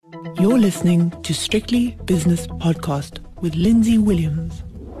You're listening to Strictly Business Podcast with Lindsay Williams.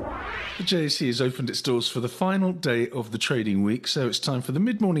 The JSE has opened its doors for the final day of the trading week, so it's time for the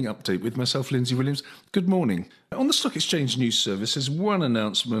mid-morning update with myself, Lindsay Williams. Good morning. On the Stock Exchange News Service, there's one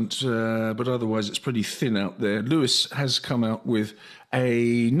announcement, but otherwise it's pretty thin out there. Lewis has come out with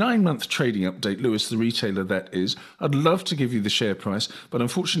a 9-month trading update. Lewis, the retailer, that is. I'd love to give you the share price, but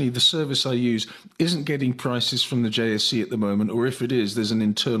unfortunately the service I use isn't getting prices from the JSE at the moment, or if it is, there's an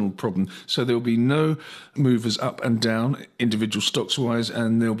internal problem. So there'll be no movers up and down, individual stocks-wise,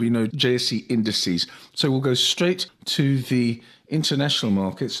 and there'll be no JSE indices. So we'll go straight to the international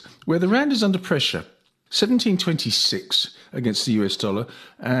markets, where the rand is under pressure. 17.26 against the US dollar,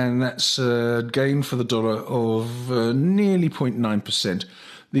 and that's a gain for the dollar of nearly 0.9%.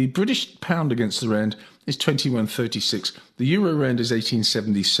 The British pound against the rand is 21.36. The euro rand is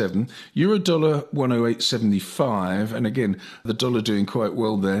 18.77. Euro dollar 108.75, and again the dollar doing quite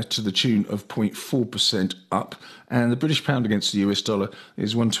well there to the tune of 0.4% up. And the British pound against the US dollar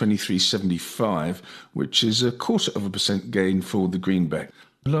is 123.75, which is 0.25% gain for the greenback.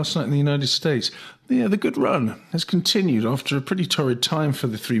 Last night in the United States, the good run has continued after a pretty torrid time for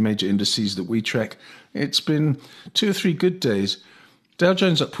the three major indices that we track. It's been 2 or 3 good days. Dow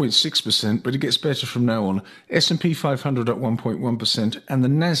Jones up 0.6%, but it gets better from now on. S&P 500 up 1.1%, and the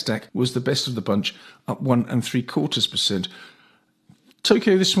Nasdaq was the best of the bunch, up 1.75%.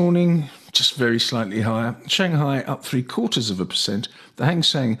 Tokyo this morning, just very slightly higher. Shanghai up 0.75%. The Hang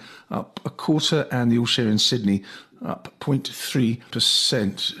Seng up 0.25%, and the All-Share in Sydney up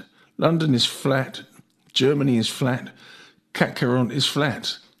 0.3%. London is flat. Germany is flat. CAC 40 is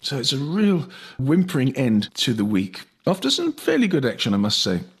flat. So it's a real whimpering end to the week. After some fairly good action, I must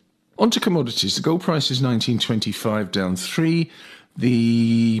say. On to commodities. The gold price is $19.25, down 3.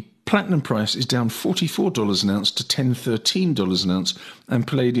 The platinum price is down $44 an ounce to $10.13 an ounce, and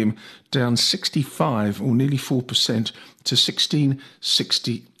palladium down 65, or nearly 4%, to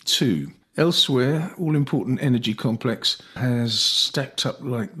 $16.62. Elsewhere, all-important energy complex has stacked up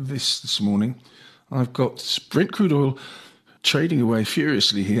like this morning. I've got Brent crude oil trading away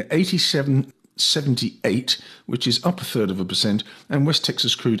furiously here, 87.78, which is up 1/3%, and West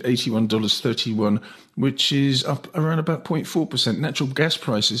Texas crude $81.31, which is up around about 0.4%. Natural gas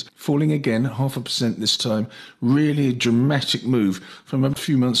prices falling again, 0.5% this time. Really a dramatic move from a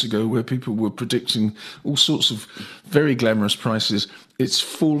few months ago where people were predicting all sorts of very glamorous prices. It's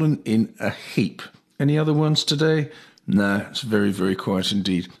fallen in a heap. Any other ones today? No, it's very, very quiet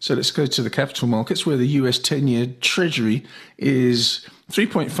indeed. So let's go to the capital markets, where the US 10-year Treasury is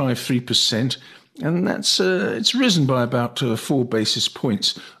 3.53%, and that's it's risen by about 4 basis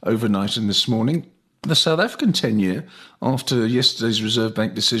points overnight and this morning. The South African 10-year, after yesterday's Reserve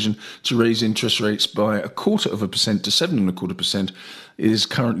Bank decision to raise interest rates by 0.25% to 7.25%, is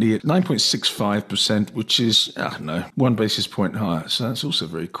currently at 9.65%, which is, 1 basis point higher. So that's also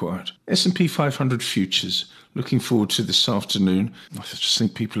very quiet. S&P 500 futures. Looking forward to this afternoon. I just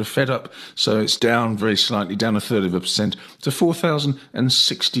think people are fed up. So it's down very slightly, down 0.33% to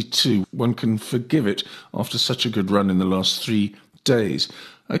 4,062. One can forgive it after such a good run in the last 3 days.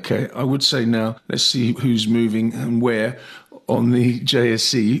 Okay, I would say now, let's see who's moving and where on the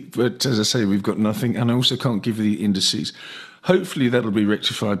JSE. But as I say, we've got nothing. And I also can't give you the indices. Hopefully that'll be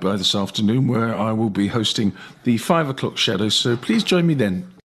rectified by this afternoon, where I will be hosting the 5 o'clock shadow. So please join me then.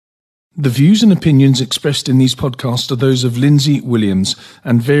 The views and opinions expressed in these podcasts are those of Lindsay Williams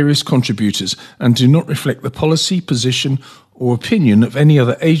and various contributors, and do not reflect the policy, position, or opinion of any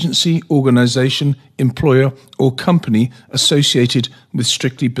other agency, organisation, employer, or company associated with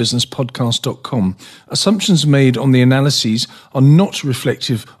strictlybusinesspodcast.com. Assumptions made on the analyses are not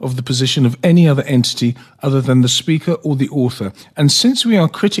reflective of the position of any other entity other than the speaker or the author. And since we are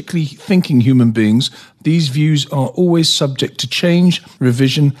critically thinking human beings, these views are always subject to change,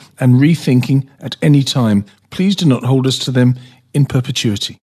 revision, and rethinking at any time. Please do not hold us to them in perpetuity.